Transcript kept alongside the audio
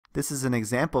This is an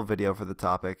example video for the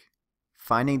topic,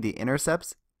 Finding the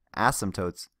Intercepts,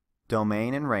 Asymptotes,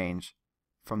 Domain and Range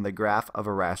from the Graph of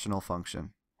a Rational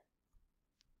Function.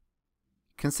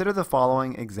 Consider the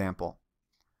following example.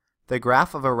 The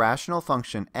graph of a rational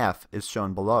function f is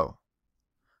shown below.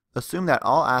 Assume that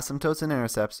all asymptotes and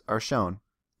intercepts are shown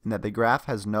and that the graph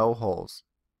has no holes.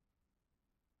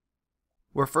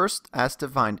 We're first asked to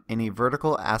find any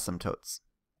vertical asymptotes.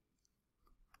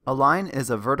 A line is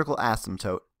a vertical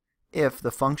asymptote if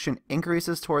the function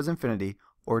increases towards infinity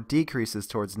or decreases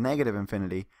towards negative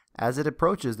infinity as it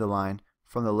approaches the line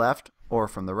from the left or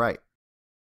from the right.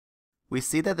 We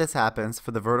see that this happens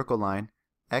for the vertical line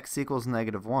x equals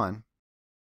 -1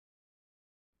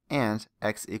 and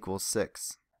x equals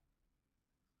 6.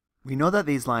 We know that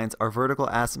these lines are vertical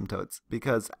asymptotes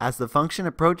because as the function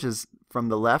approaches from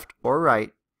the left or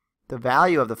right, the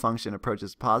value of the function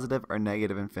approaches positive or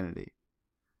negative infinity.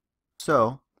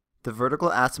 So, the vertical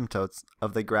asymptotes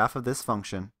of the graph of this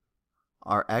function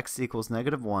are x equals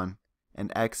 -1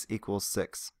 and x equals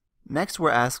 6. Next,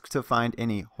 we're asked to find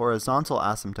any horizontal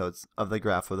asymptotes of the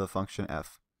graph of the function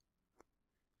f.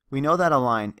 We know that a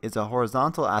line is a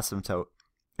horizontal asymptote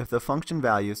if the function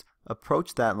values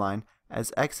approach that line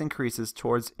as x increases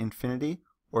towards infinity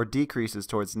or decreases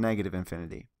towards negative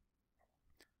infinity.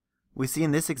 We see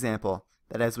in this example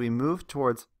that as we move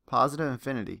towards positive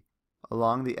infinity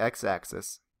along the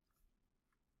x-axis,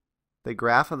 the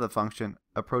graph of the function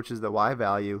approaches the y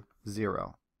value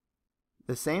 0.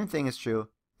 The same thing is true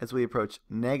as we approach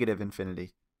negative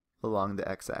infinity along the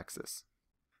x-axis.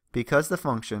 Because the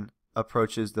function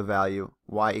approaches the value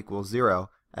y equals 0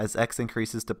 as x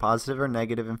increases to positive or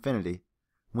negative infinity,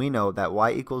 we know that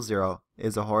y equals 0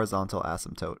 is a horizontal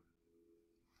asymptote.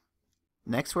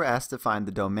 Next, we're asked to find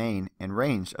the domain and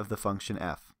range of the function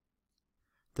f.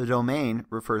 The domain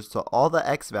refers to all the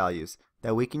x values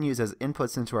that we can use as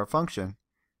inputs into our function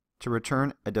to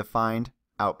return a defined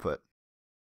output.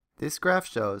 This graph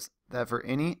shows that for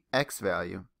any x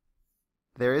value,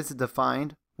 there is a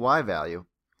defined y value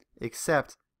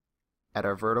except at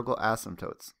our vertical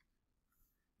asymptotes.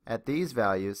 At these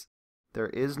values, there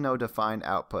is no defined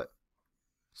output,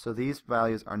 so these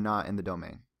values are not in the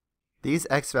domain. These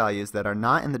x values that are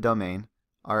not in the domain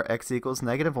are x equals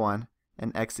 -1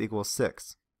 and x equals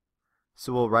 6.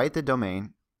 So we'll write the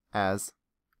domain as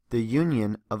the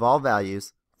union of all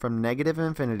values from negative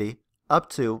infinity up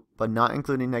to but not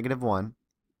including -1,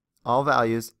 all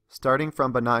values starting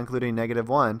from but not including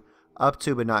 -1 up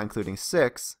to but not including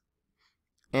 6,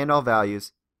 and all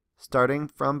values starting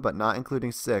from but not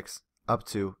including 6 up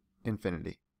to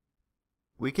infinity.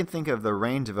 We can think of the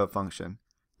range of a function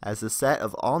as the set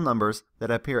of all numbers that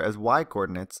appear as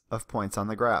y-coordinates of points on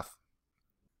the graph.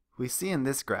 We see in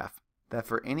this graph that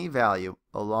for any value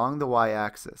along the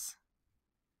y-axis,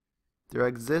 there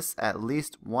exists at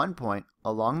least one point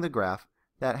along the graph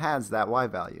that has that y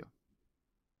value.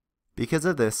 Because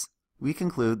of this, we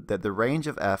conclude that the range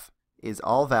of f is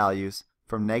all values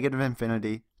from negative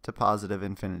infinity to positive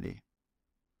infinity.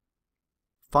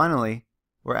 Finally,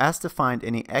 we're asked to find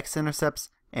any x-intercepts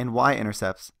and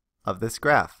y-intercepts of this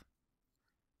graph.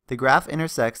 The graph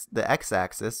intersects the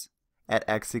x-axis at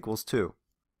x equals 2.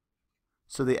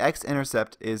 So the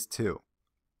x-intercept is 2.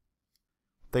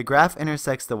 The graph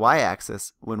intersects the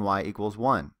y-axis when y equals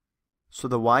 1. So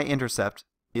the y-intercept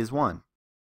is 1.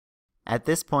 At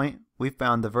this point, we've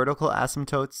found the vertical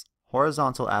asymptotes,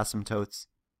 horizontal asymptotes,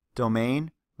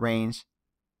 domain, range,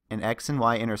 and x and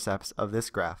y intercepts of this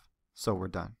graph, so we're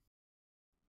done.